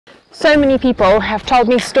So many people have told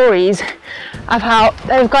me stories of how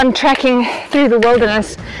they've gone trekking through the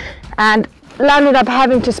wilderness and landed up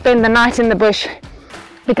having to spend the night in the bush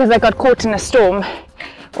because they got caught in a storm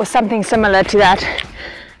or something similar to that.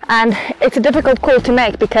 And it's a difficult call to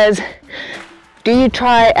make, because do you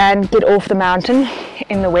try and get off the mountain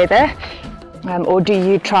in the weather, or do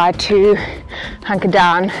you try to hunker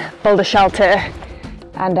down, build a shelter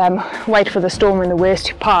and wait for the storm and the worst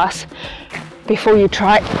to pass before you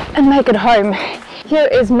try and make it home? Here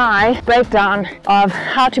is my breakdown of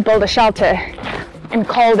how to build a shelter in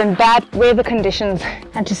cold and bad weather conditions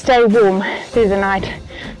and to stay warm through the night.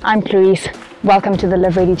 I'm Clarice. Welcome to the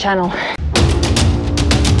Live Ready channel.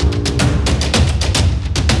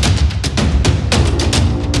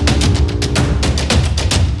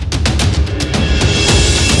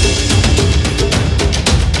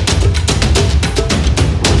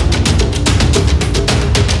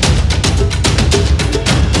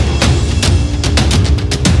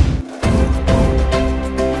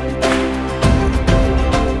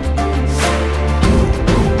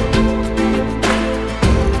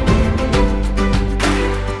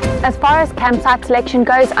 As far as campsite selection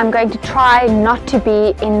goes, I'm going to try not to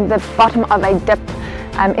be in the bottom of a dip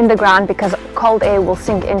in the ground, because cold air will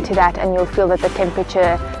sink into that and you'll feel that the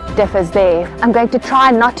temperature differs there. I'm going to try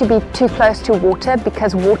not to be too close to water,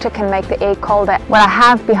 because water can make the air colder. What I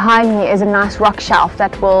have behind me is a nice rock shelf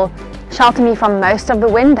that will shelter me from most of the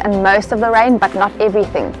wind and most of the rain, but not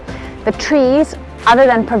everything. The trees, other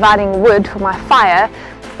than providing wood for my fire,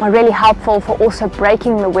 are really helpful for also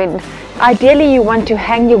breaking the wind. Ideally, you want to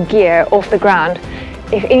hang your gear off the ground.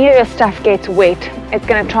 If any of your stuff gets wet, it's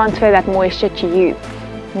going to transfer that moisture to you.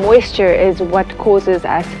 Moisture is what causes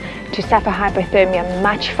us to suffer hypothermia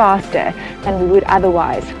much faster than we would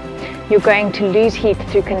otherwise. You're going to lose heat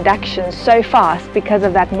through conduction so fast because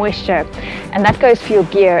of that moisture, and that goes for your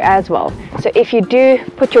gear as well. So if you do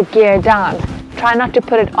put your gear down, try not to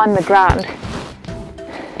put it on the ground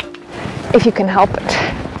if you can help it.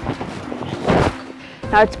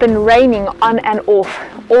 Now, it's been raining on and off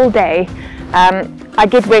all day. I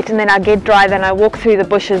get wet and then I get dry, then I walk through the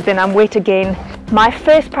bushes, then I'm wet again. My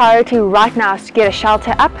first priority right now is to get a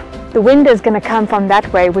shelter up. The wind is going to come from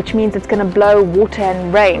that way, which means it's going to blow water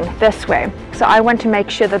and rain this way. So I want to make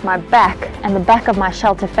sure that my back and the back of my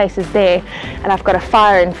shelter faces there, and I've got a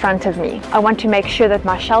fire in front of me. I want to make sure that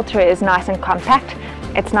my shelter is nice and compact,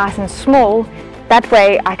 it's nice and small. That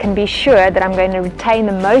way I can be sure that I'm going to retain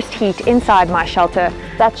the most heat inside my shelter.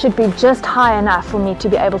 That should be just high enough for me to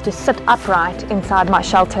be able to sit upright inside my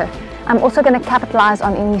shelter. I'm also going to capitalize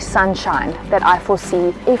on any sunshine that I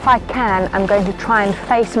foresee. If I can, I'm going to try and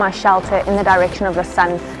face my shelter in the direction of the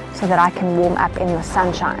sun so that I can warm up in the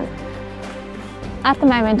sunshine. At the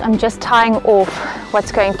moment, I'm just tying off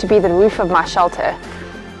what's going to be the roof of my shelter.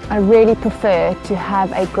 I really prefer to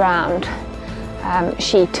have a ground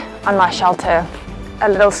sheet on my shelter, a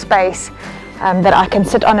little space that I can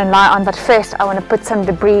sit on and lie on, but first I want to put some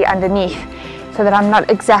debris underneath so that I'm not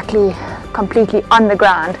exactly completely on the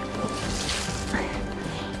ground.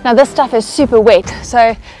 Now, this stuff is super wet,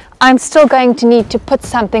 so I'm still going to need to put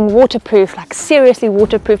something waterproof, like seriously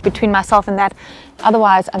waterproof, between myself and that,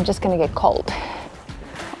 otherwise I'm just going to get cold.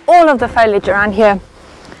 All of the foliage around here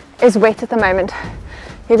is wet at the moment.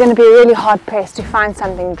 You're going to be really hard pressed to find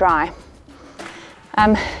something dry.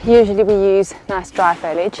 Usually we use nice dry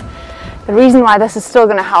foliage. The reason why this is still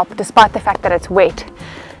going to help, despite the fact that it's wet,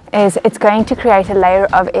 is it's going to create a layer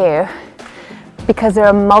of air because there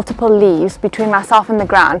are multiple leaves between myself and the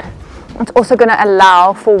ground. It's also going to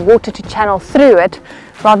allow for water to channel through it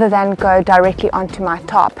rather than go directly onto my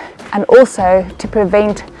top, and also to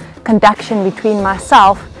prevent conduction between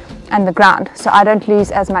myself and the ground so I don't lose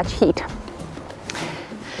as much heat.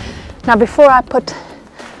 Now, before I put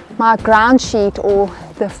my ground sheet or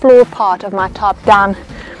the floor part of my top down,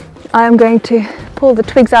 I am going to pull the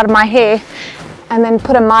twigs out of my hair and then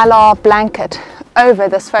put a mylar blanket over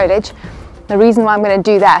this foliage. The reason why I'm going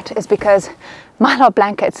to do that is because mylar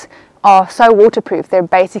blankets are so waterproof. They're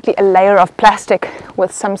basically a layer of plastic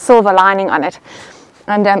with some silver lining on it,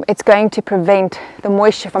 and it's going to prevent the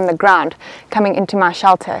moisture from the ground coming into my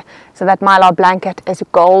shelter. So that mylar blanket is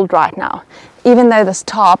gold right now. Even though this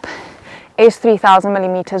top is 3000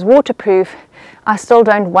 millimeters waterproof, I still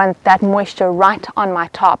don't want that moisture right on my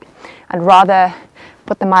top. I'd rather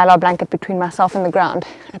put the mylar blanket between myself and the ground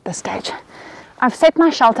at this stage. I've set my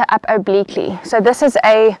shelter up obliquely. So this is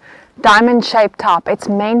a diamond shaped top. It's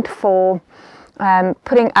meant for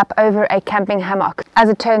putting up over a camping hammock. As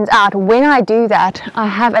it turns out, when I do that, I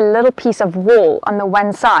have a little piece of wall on the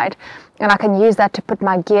one side and I can use that to put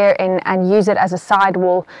my gear in and use it as a side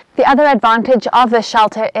wall. The other advantage of this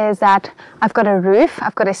shelter is that I've got a roof,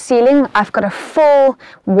 I've got a ceiling, I've got a full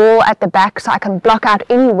wall at the back, so I can block out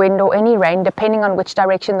any wind or any rain depending on which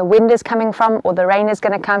direction the wind is coming from or the rain is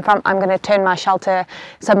going to come from. I'm going to turn my shelter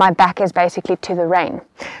so my back is basically to the rain.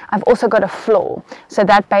 I've also got a floor, so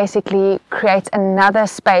that basically creates another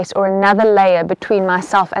space or another layer between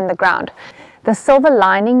myself and the ground. The silver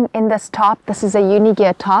lining in this tarp, this is a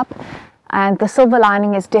UNIGEAR tarp, and the silver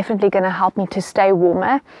lining is definitely going to help me to stay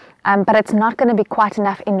warmer, but it's not going to be quite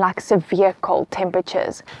enough in like severe cold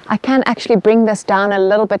temperatures. I can actually bring this down a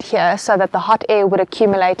little bit here so that the hot air would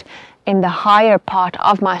accumulate in the higher part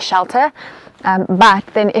of my shelter, but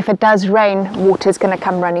then if it does rain, water is going to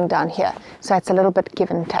come running down here. So it's a little bit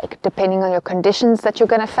give and take. Depending on your conditions that you're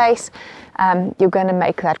going to face, you're going to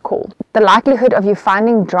make that call. The likelihood of you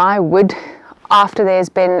finding dry wood after there's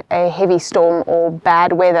been a heavy storm or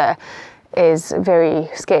bad weather is very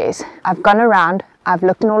scarce. I've gone around, I've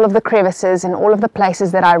looked in all of the crevices and all of the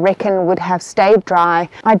places that I reckon would have stayed dry.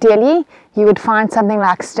 Ideally, you would find something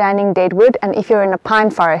like standing dead wood, and if you're in a pine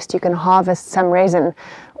forest, you can harvest some resin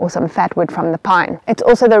or some fat wood from the pine. It's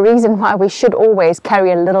also the reason why we should always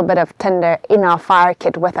carry a little bit of tinder in our fire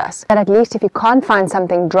kit with us. But at least if you can't find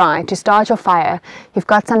something dry to start your fire, you've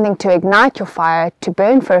got something to ignite your fire, to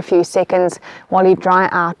burn for a few seconds while you dry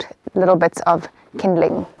out little bits of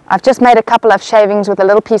kindling. I've just made a couple of shavings with a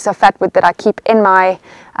little piece of fat wood that I keep in my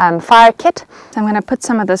fire kit. So I'm going to put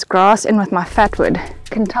some of this grass in with my fat wood. You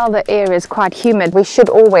can tell the air is quite humid. We should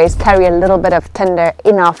always carry a little bit of tinder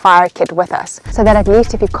in our fire kit with us, so that at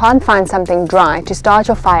least if you can't find something dry to start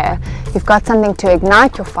your fire, you've got something to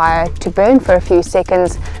ignite your fire, to burn for a few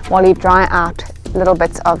seconds while you dry out little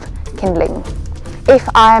bits of kindling. If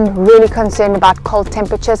I'm really concerned about cold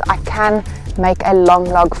temperatures, I can make a long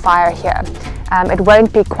log fire here. It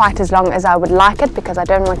won't be quite as long as I would like it because I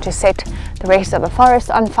don't want to set the rest of the forest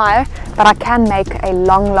on fire, but I can make a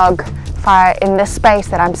long log fire in this space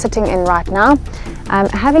that I'm sitting in right now.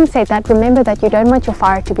 Having said that, remember that you don't want your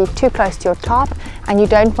fire to be too close to your tarp, and you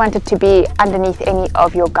don't want it to be underneath any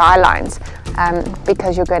of your guy lines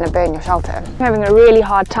because you're going to burn your shelter. I'm having a really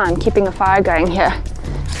hard time keeping a fire going here.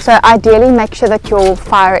 So ideally make sure that your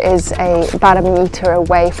fire is about a meter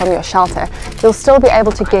away from your shelter. You'll still be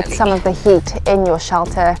able to get some of the heat in your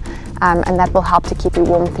shelter, and that will help to keep you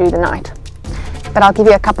warm through the night. But I'll give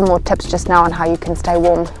you a couple more tips just now on how you can stay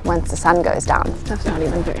warm once the sun goes down. Stuff's not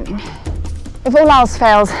even burning. If all else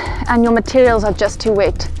fails and your materials are just too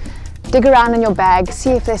wet, dig around in your bag, see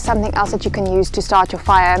if there's something else that you can use to start your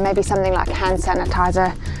fire, maybe something like hand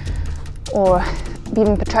sanitizer or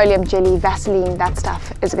even petroleum jelly, Vaseline. That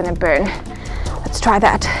stuff is going to burn. Let's try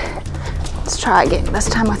that. Let's try again, this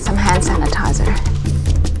time with some hand sanitizer.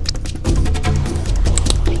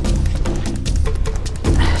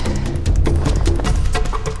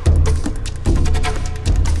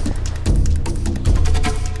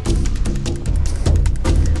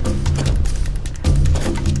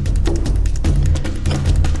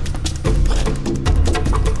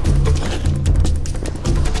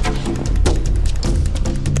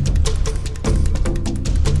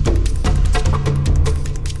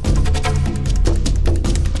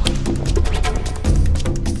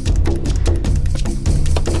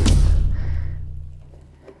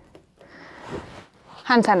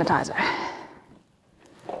 Hand sanitizer.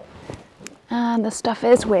 And the stuff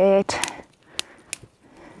is wet.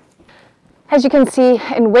 As you can see,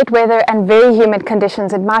 in wet weather and very humid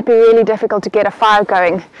conditions, it might be really difficult to get a fire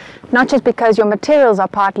going, not just because your materials are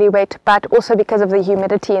partly wet, but also because of the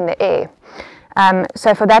humidity in the air.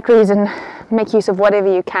 So for that reason, make use of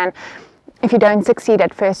whatever you can. If you don't succeed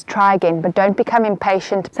at first, try again, but don't become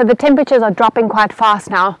impatient. So the temperatures are dropping quite fast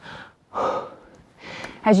now,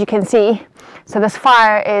 as you can see. So this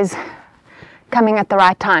fire is coming at the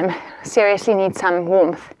right time. Seriously needs some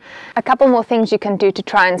warmth. A couple more things you can do to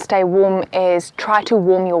try and stay warm is try to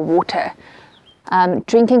warm your water.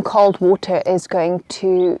 Drinking cold water is going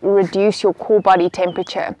to reduce your core body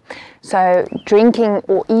temperature. So drinking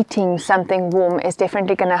or eating something warm is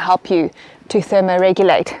definitely going to help you to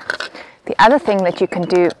thermoregulate. The other thing that you can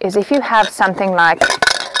do is if you have something like,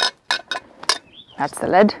 that's the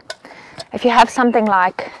lid, if you have something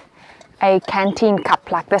like a canteen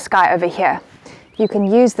cup like this guy over here, you can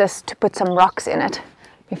use this to put some rocks in it.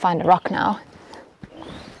 Let me find a rock now.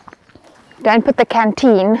 Don't put the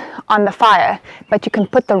canteen on the fire, but you can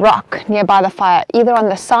put the rock nearby the fire, either on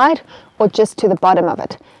the side or just to the bottom of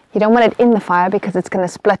it. You don't want it in the fire because it's going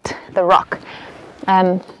to split the rock.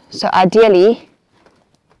 So ideally,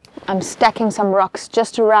 I'm stacking some rocks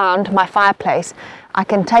just around my fireplace. I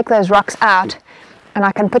can take those rocks out and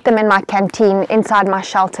I can put them in my canteen inside my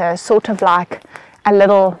shelter, sort of like a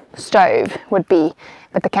little stove would be,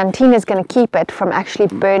 but the canteen is going to keep it from actually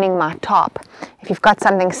burning my tarp. If you've got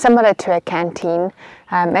something similar to a canteen,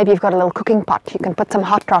 maybe you've got a little cooking pot, you can put some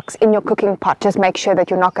hot rocks in your cooking pot. Just make sure that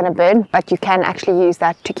you're not going to burn, but you can actually use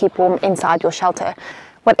that to keep warm inside your shelter.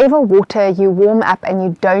 Whatever water you warm up and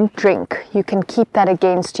you don't drink, you can keep that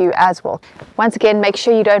against you as well. Once again, make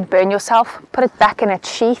sure you don't burn yourself. Put it back in its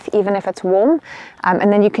sheath, even if it's warm,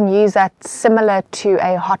 and then you can use that similar to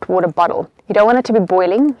a hot water bottle. You don't want it to be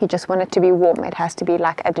boiling, you just want it to be warm. It has to be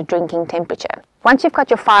like at a drinking temperature. Once you've got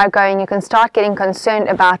your fire going, you can start getting concerned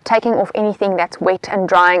about taking off anything that's wet and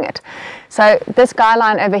drying it. So this guy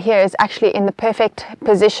line over here is actually in the perfect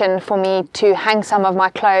position for me to hang some of my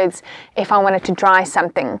clothes if I wanted to dry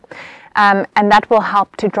something. And that will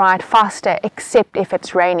help to dry it faster, except if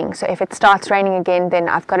it's raining. So if it starts raining again, then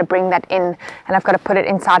I've got to bring that in and I've got to put it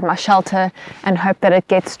inside my shelter and hope that it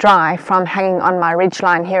gets dry from hanging on my ridge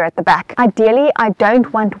line here at the back. Ideally, I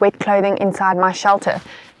don't want wet clothing inside my shelter.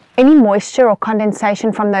 Any moisture or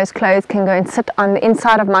condensation from those clothes can go and sit on the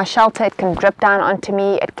inside of my shelter. It can drip down onto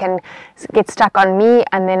me, it can get stuck on me,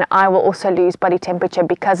 and then I will also lose body temperature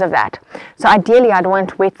because of that. So ideally I'd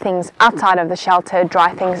want wet things outside of the shelter,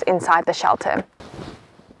 dry things inside the shelter.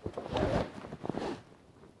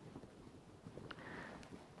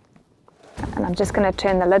 And I'm just going to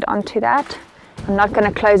turn the lid onto that. I'm not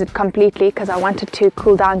going to close it completely because I want it to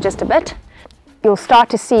cool down just a bit. You'll start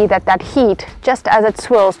to see that that heat, just as it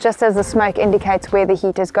swirls, just as the smoke indicates where the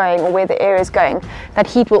heat is going or where the air is going, that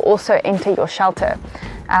heat will also enter your shelter.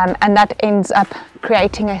 And that ends up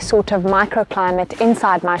creating a sort of microclimate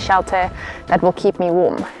inside my shelter that will keep me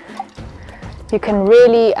warm. You can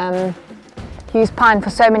really use pine for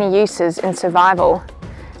so many uses in survival,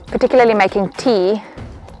 particularly making tea,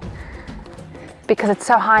 because it's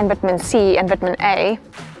so high in vitamin C and vitamin A.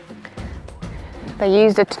 They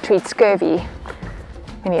used it to treat scurvy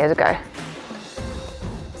many years ago.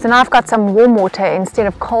 So now I've got some warm water instead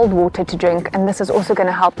of cold water to drink, and this is also going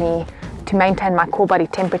to help me to maintain my core body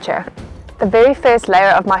temperature. The very first layer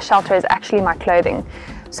of my shelter is actually my clothing.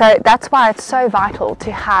 So that's why it's so vital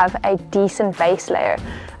to have a decent base layer.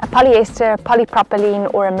 A polyester,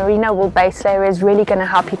 polypropylene or a merino wool base layer is really going to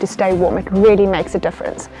help you to stay warm. It really makes a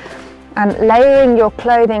difference. Layering your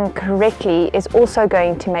clothing correctly is also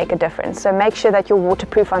going to make a difference. So make sure that you're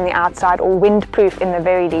waterproof on the outside, or windproof in the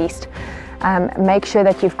very least. Make sure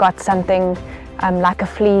that you've got something like a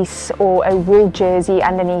fleece or a wool jersey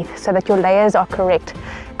underneath, so that your layers are correct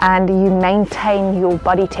and you maintain your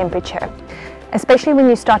body temperature. Especially when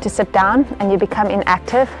you start to sit down and you become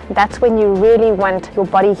inactive, that's when you really want your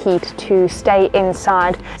body heat to stay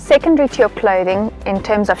inside. Secondary to your clothing in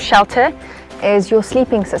terms of shelter is your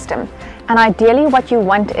sleeping system. And ideally what you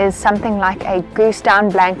want is something like a goose down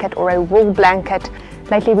blanket or a wool blanket.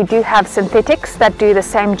 Lately we do have synthetics that do the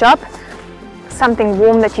same job. Something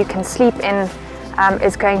warm that you can sleep in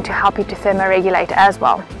is going to help you to thermoregulate as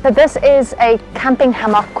well. So this is a camping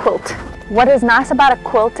hammock quilt. What is nice about a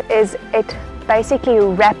quilt is it basically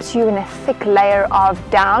wraps you in a thick layer of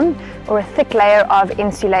down or a thick layer of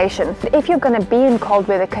insulation. If you're going to be in cold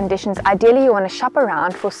weather conditions, ideally you want to shop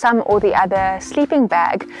around for some or the other sleeping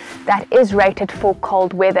bag that is rated for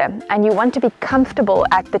cold weather, and you want to be comfortable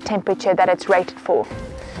at the temperature that it's rated for.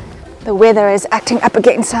 The weather is acting up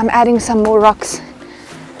again, so I'm adding some more rocks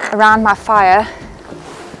around my fire,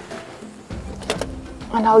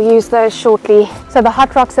 and I'll use those shortly. So the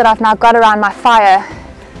hot rocks that I've now got around my fire,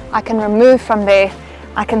 I can remove from there.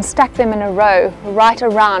 I can stack them in a row right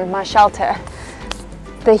around my shelter.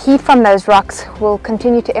 The heat from those rocks will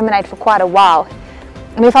continue to emanate for quite a while.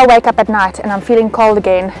 And if I wake up at night and I'm feeling cold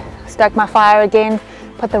again, stoke my fire again,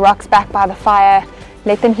 put the rocks back by the fire,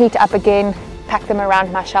 let them heat up again, pack them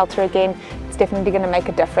around my shelter again. It's definitely going to make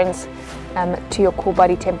a difference to your core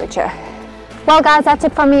body temperature. Well guys, that's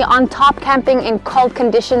it from me on tarp camping in cold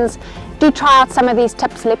conditions. Do try out some of these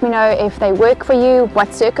tips. Let me know if they work for you,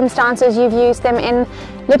 what circumstances you've used them in.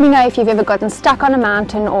 Let me know if you've ever gotten stuck on a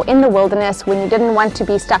mountain or in the wilderness when you didn't want to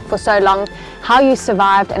be stuck for so long, how you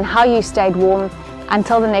survived and how you stayed warm.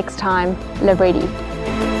 Until the next time, live ready.